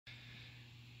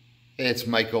Hey, it's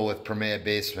Michael with Premier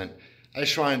Basement. I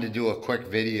just wanted to do a quick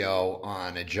video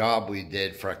on a job we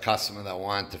did for a customer that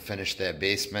wanted to finish their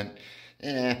basement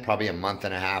probably a month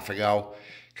and a half ago.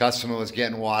 Customer was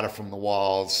getting water from the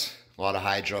walls, a lot of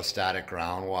hydrostatic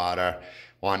groundwater,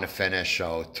 wanted to finish,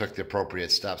 so took the appropriate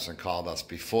steps and called us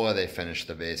before they finished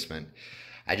the basement.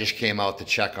 I just came out to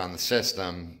check on the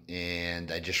system, and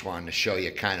I just wanted to show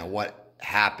you kind of what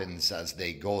happens as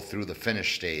they go through the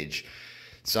finish stage.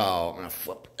 So I'm going to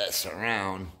flip this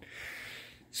around.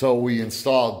 So we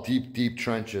installed deep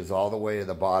trenches all the way to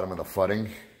the bottom of the footing.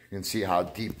 You can see how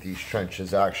deep these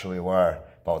trenches actually were,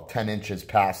 about 10 inches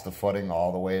past the footing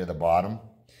all the way to the bottom.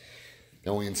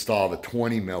 Then we installed a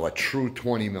 20 mil, a true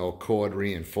 20 mil cord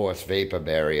reinforced vapor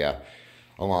barrier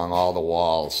along all the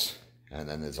walls. And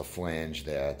then there's a flange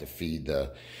there to feed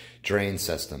the drain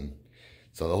system.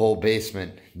 So the whole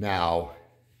basement now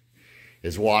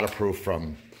is waterproof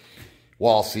from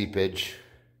wall seepage,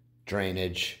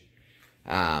 drainage.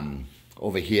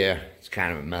 Over here, it's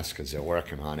kind of a mess because they're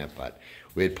working on it, but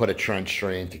we had put a trench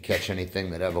drain to catch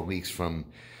anything that ever leaks from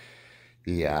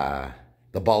the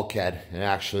bulkhead. It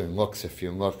actually looks, if you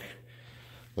look,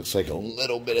 looks like a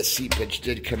little bit of seepage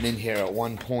did come in here at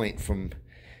one point from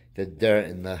the dirt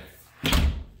and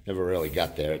never really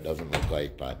got there, it doesn't look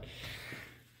like, but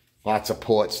lots of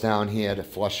ports down here to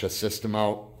flush the system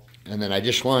out. And then I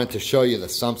just wanted to show you the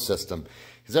sump system,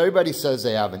 because everybody says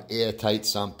they have an airtight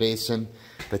sump basin,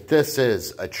 but this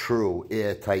is a true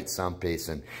airtight sump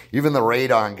basin. Even the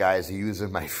radon guys are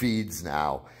using my feeds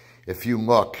now. If you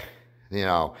look, you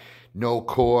know, no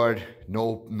cord,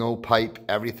 no pipe,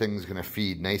 everything's gonna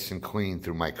feed nice and clean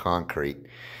through my concrete.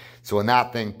 So when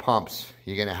that thing pumps,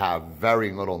 you're gonna have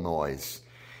very little noise.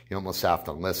 You almost have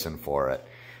to listen for it.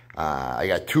 I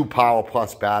got 2 Power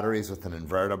Plus batteries with an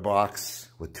inverter box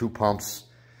with 2 pumps.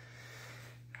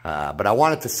 But I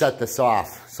wanted to set this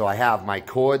off. So I have my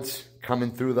cords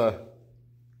coming through that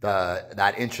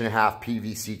 1.5 inch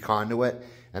PVC conduit.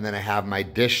 And then I have my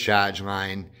discharge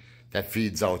line that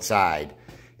feeds outside.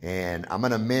 And I'm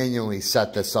going to manually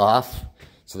set this off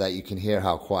so that you can hear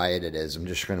how quiet it is. I'm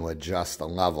just going to adjust the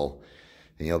level,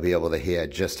 and you'll be able to hear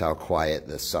just how quiet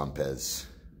this sump is.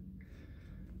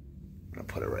 I'm going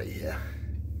to put it right here.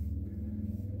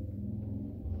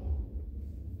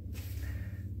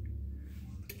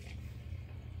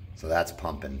 So that's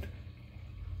pumping.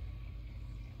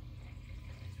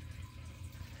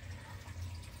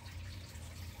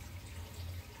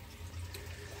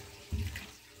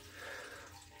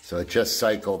 So it just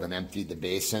cycled and emptied the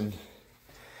basin,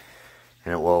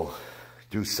 and it will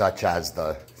do such as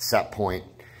the set point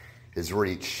is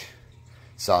reached.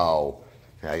 So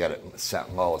I got it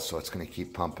set low, so it's going to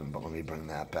keep pumping, but let me bring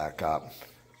that back up.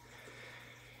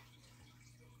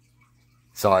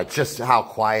 So it's just how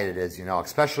quiet it is, you know,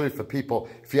 especially for people,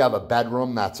 if you have a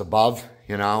bedroom that's above,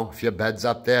 you know, if your bed's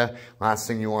up there, last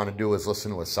thing you want to do is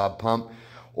listen to a sub pump.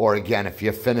 Or again, if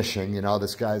you're finishing, you know,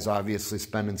 this guy's obviously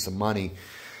spending some money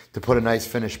to put a nice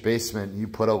finished basement. You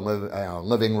put a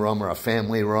living room or a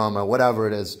family room or whatever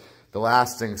it is. The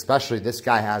last thing, especially this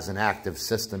guy has an active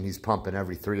system. He's pumping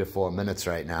every 3 to 4 minutes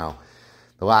right now.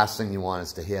 The last thing you want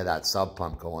is to hear that sub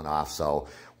pump going off. So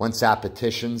once that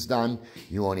petition's done,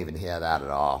 you won't even hear that at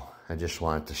all. I just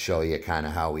wanted to show you kind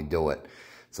of how we do it.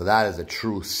 So that is a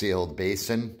true sealed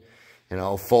basin, you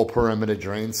know, full perimeter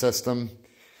drain system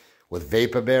with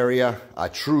vapor barrier, a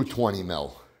true 20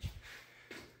 mil.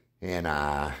 And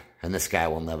this guy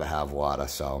will never have water,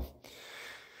 so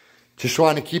just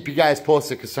wanted to keep you guys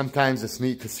posted, because sometimes it's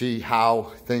neat to see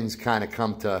how things kind of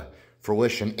come to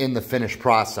fruition in the finished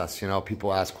process. You know,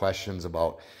 people ask questions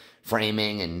about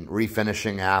framing and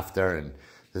refinishing after, and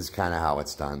this is kind of how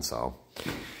it's done. So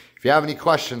if you have any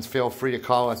questions, feel free to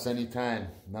call us anytime.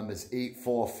 Number's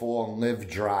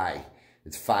 844-LIVE-DRY.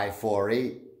 It's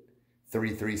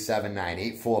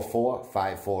 548-3379.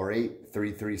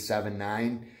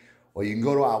 844-548-3379. Or you can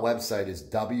go to our website, is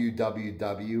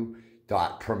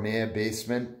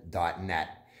www.premierbasement.net.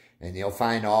 And you'll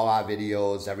find all our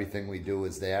videos, everything we do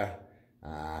is there.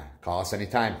 Call us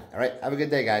anytime. All right, have a good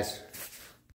day, guys.